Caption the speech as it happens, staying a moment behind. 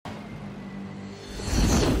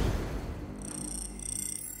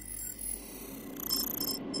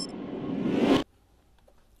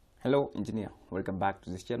Hello engineer, welcome back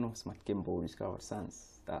to this channel, Smartkembo Discover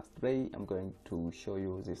Science. Today I'm going to show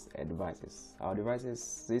you these devices. Our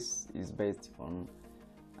devices, this is based on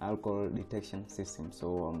alcohol detection system.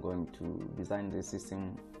 So I'm going to design this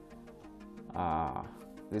system.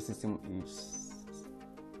 This system is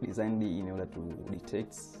designed in order to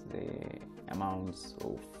detect the amounts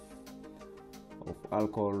of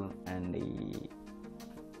alcohol and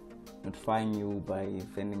notifying you by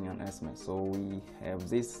sending an SMS. So we have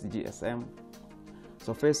this GSM.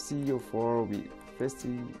 So before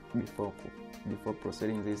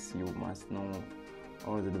proceeding this, you must know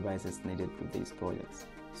all the devices needed to these projects.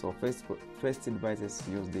 So first devices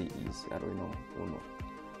used is Arduino Uno.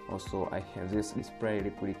 Also I have this display,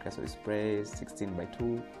 liquid crystal display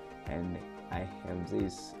 16x2, and I have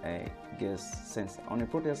this gas sensor. On a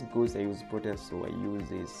proteus, because I use proteus, so I use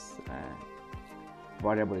this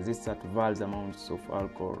variable resistor to vary the amounts of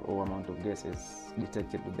alcohol or amount of gases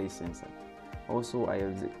detected with this sensor. Also I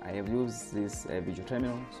have used this visual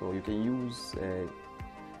terminal. So you can use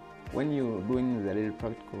when you're doing the little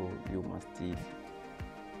practical, you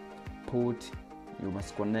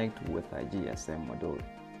must connect with a GSM module.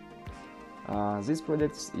 This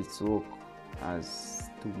project is work as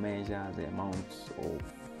to measure the amount of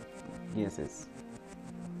gases.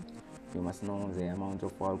 You must know the amount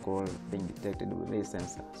of alcohol being detected with this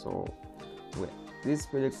sensor. So this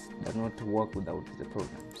project does not work without the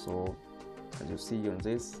program. So as you see on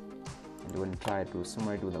this, and when you try to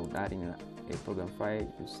simulate without adding a program file,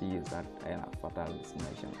 you see that fatal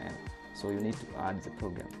simulation error. So you need to add the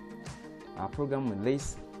program. Program with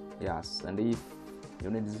this, yes. And if you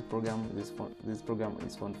need this program, this program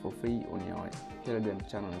is found for free on your Telegram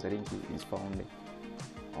channel. The link is found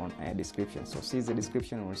on a description. So see the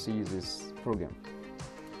description and we'll see this program.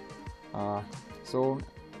 So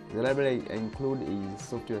the library I include is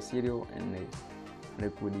software serial and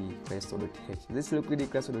liquid crystal.h. This liquid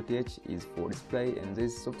crystal.h is for display, and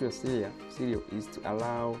this software serial is to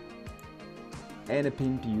allow any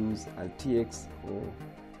pin to use a TX or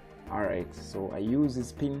RX. So I use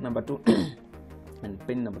this pin number 2 and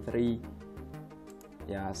pin number 3.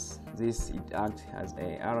 Yes, it acts as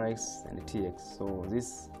a RX and a TX. So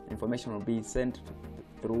this information will be sent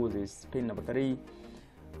through this pin number 3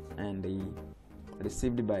 and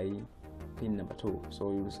received by pin number 2.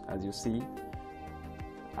 So as you see,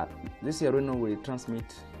 this Arduino will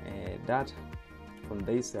transmit data from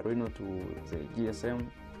this Arduino to the GSM.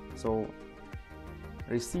 So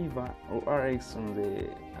receiver or RX on the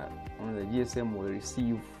GSM will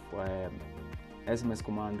receive SMS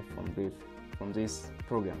command from this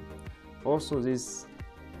program. Also this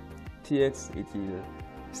TX, it will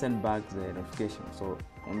send back the notification. So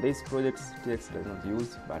on this project, TX does not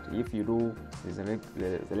use, but if you do the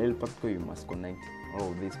little practical, you must connect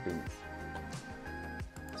all of these pins.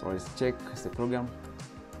 So let's check the program.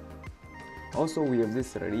 Also we have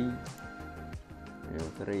this ready,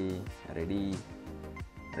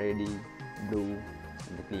 blue,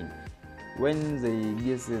 and clean. When the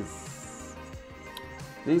gases,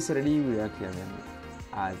 this ready will act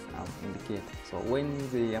as an indicator. So when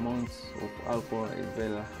the amount of alcohol is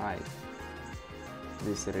very high,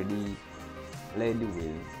 this ready LED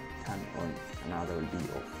will turn on, another will be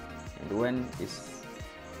off. And when it's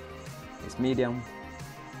medium,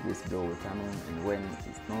 this blue will turn on, and when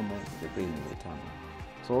it's normal, the green will turn on.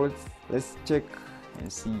 So let's check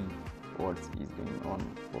and see what is going on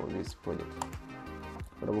for this project.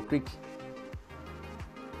 So double click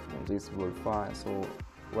on this board file. So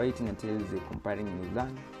waiting until the compiling is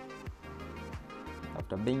done.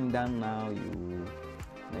 After being done, now you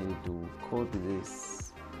need to copy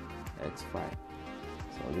this X file.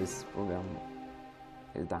 So this program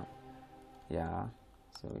is done. Yeah,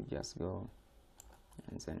 so just go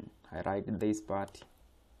and then I write this part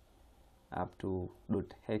up to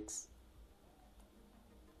 .hex,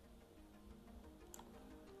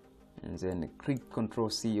 and then click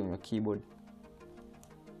Ctrl+C on your keyboard.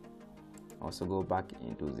 Also go back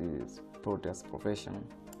into this proteus profession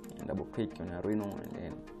and double click on Arduino, and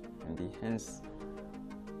then in the hence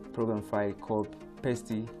program file, paste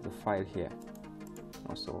the file here.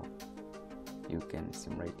 Also you can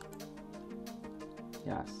simulate.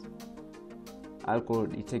 Yes, alcohol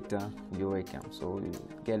detector, you're welcome. So you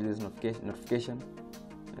get this notification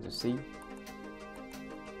as you see.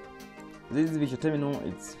 This visual terminal,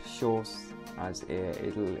 it shows as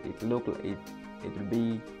it will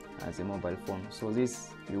be as a mobile phone. So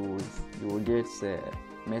this you will get a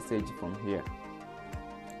message from here.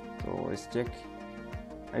 So let's check.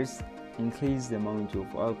 Let's increase the amount of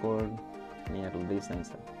alcohol near to this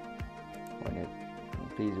sensor. When it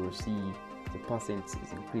increases, you will see the percent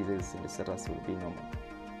increases and the status will be normal.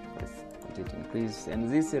 Let's let it increase, and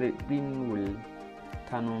this green will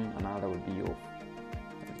turn on, another will be off.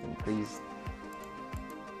 Let's increase.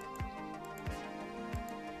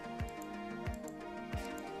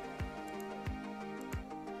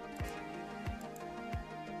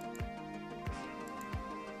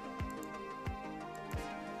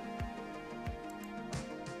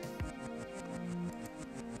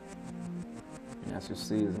 As you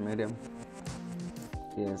see, is medium.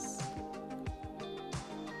 Yes,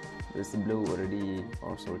 this blue already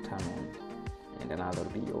also turn on, and another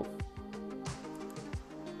will be off.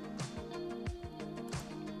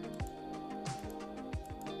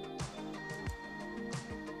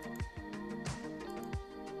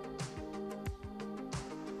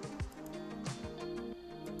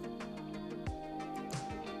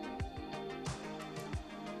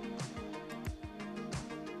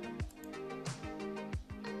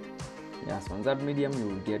 Yes, on that medium you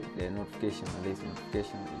will get the notification, and this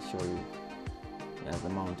notification will show you the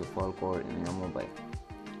amount of alcohol in your mobile.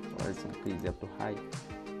 So let's increase up to high.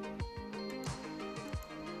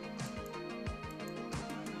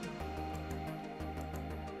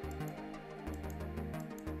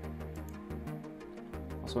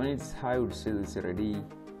 So when it's high, you would say it's already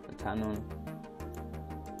turn on.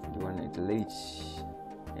 When it reach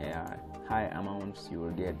high amounts, you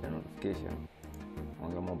will get the notification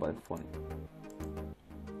on your mobile phone.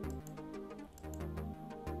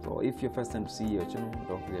 So if you're first time to see your channel,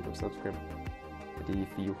 don't forget to subscribe. But if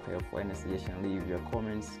you have any suggestion, leave your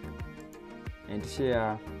comments and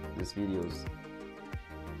share these videos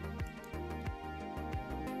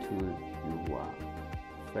to your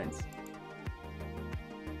friends.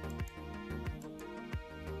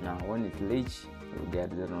 Now when it reach, you get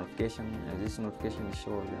the notification, and this notification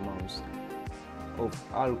shows the amounts of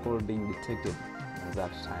alcohol being detected at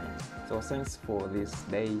that time. So thanks for these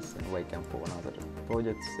days, and welcome for another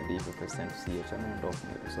projects. And if you're first time to see your channel, don't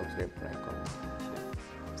forget to subscribe, like, comment, share.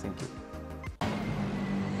 Thank you.